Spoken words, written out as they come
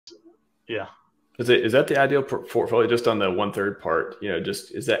Yeah. Is that the ideal portfolio just on the 1/3 part?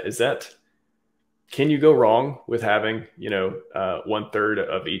 Just is that can you go wrong with having, 1/3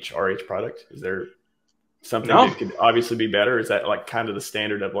 of each RH product? Is there something No. that could obviously be better? Is that like kind of the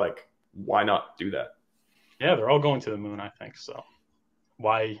standard of like, why not do that? Yeah, they're all going to the moon, I think. So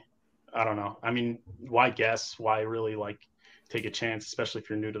why, I don't know. I mean, why guess? Why really like take a chance, especially if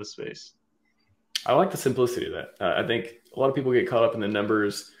you're new to the space? I like the simplicity of that. I think a lot of people get caught up in the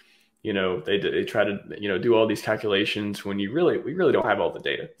numbers. They try to do all these calculations when we really don't have all the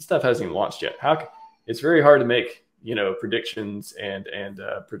data. This stuff hasn't even launched yet. It's very hard to make predictions and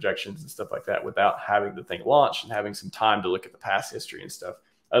projections and stuff like that without having the thing launched and having some time to look at the past history and stuff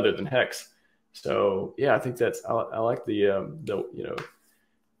other than hex. So yeah, I think I like the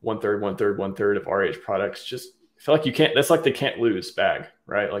 1/3, 1/3, 1/3 of RH products. Just I feel like you can't. That's like the can't lose bag,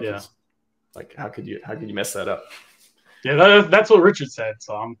 right? Like Yeah. it's like how could you mess that up? Yeah, that's what Richard said.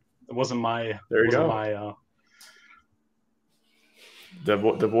 So it wasn't my, There you go.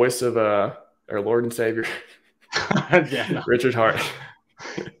 The voice of our Lord and Savior, yeah, no. Richard Hart.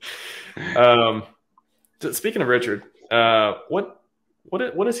 Speaking of Richard,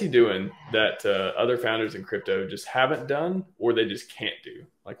 what is he doing that other founders in crypto just haven't done, or they just can't do?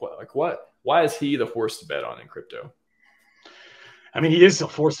 Why is he the horse to bet on in crypto? I mean, he is a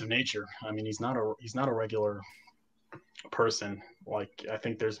force of nature. I mean, he's not a regular person. Like, I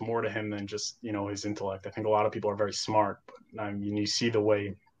think there's more to him than just his intellect. I think a lot of people are very smart, but I mean, you see the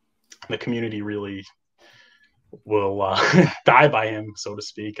way the community really will die by him, so to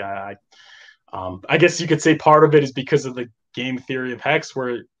speak. I guess you could say part of it is because of the game theory of hex,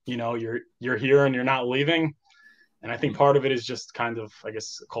 where you're here and you're not leaving, and I think part of it is just kind of, I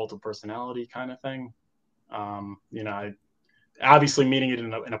guess, a cult of personality kind of thing. Obviously meaning it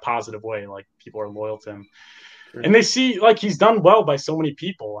in a positive way, like people are loyal to him, Sure. and they see like he's done well by so many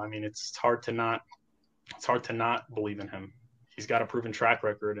people. I mean, it's hard to not believe in him. He's got a proven track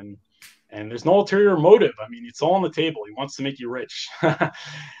record, and there's no ulterior motive. I mean, it's all on the table. He wants to make you rich. I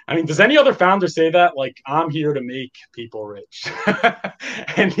mean, does any other founder say that? Like, I'm here to make people rich,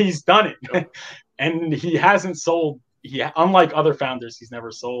 and he's done it, and he hasn't sold. Unlike other founders, he's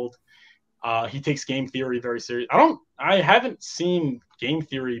never sold. He takes game theory very serious. I haven't seen game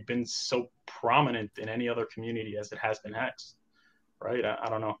theory been so prominent in any other community as it has been Hex. Right? I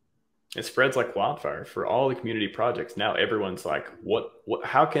don't know. It spreads like wildfire for all the community projects. Now everyone's like,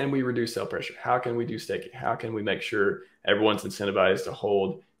 how can we reduce sell pressure? How can we do staking? How can we make sure everyone's incentivized to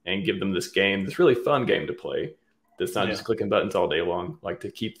hold and give them this really fun game to play? That's not just clicking buttons all day long, like to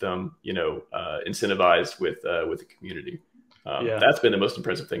keep them, incentivized with the community. That's been the most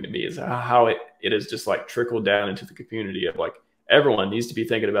impressive thing to me is how it has just like trickled down into the community of like everyone needs to be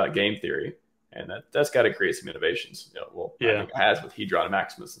thinking about game theory, and that's got to create some innovations. I think it has with Hedron and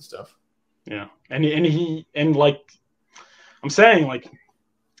Maximus and stuff. Yeah, and like I'm saying, like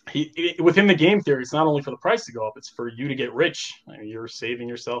within the game theory, it's not only for the price to go up; it's for you to get rich. I mean, you're saving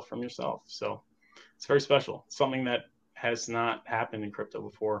yourself from yourself, so it's very special. It's something that has not happened in crypto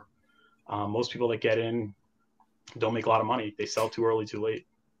before. Most people that get in don't make a lot of money. They sell too early, too late.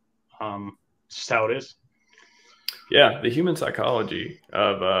 It's just how it is. Yeah, the human psychology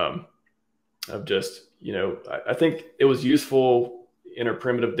of just I think it was useful in our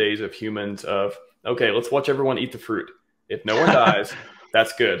primitive days of humans of, okay, let's watch everyone eat the fruit. If no one dies,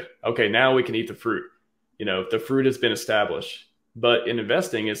 that's good. Okay, now we can eat the fruit. The fruit has been established. But in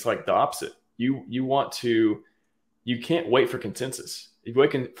investing, it's like the opposite. You can't wait for consensus. If you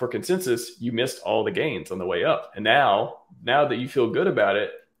wait for consensus, you missed all the gains on the way up. And now that you feel good about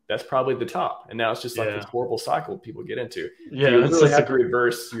it, that's probably the top. And now it's just like this horrible cycle people get into. Yeah, so you really have to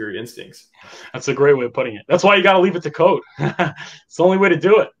reverse your instincts. That's a great way of putting it. That's why you got to leave it to code. It's the only way to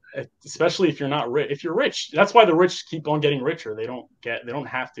do it, especially if you're not rich. If you're rich, that's why the rich keep on getting richer. They don't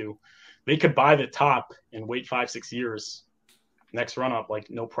have to. They could buy the top and wait 5-6 years, next run up, like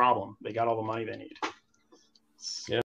no problem. They got all the money they need. Yeah.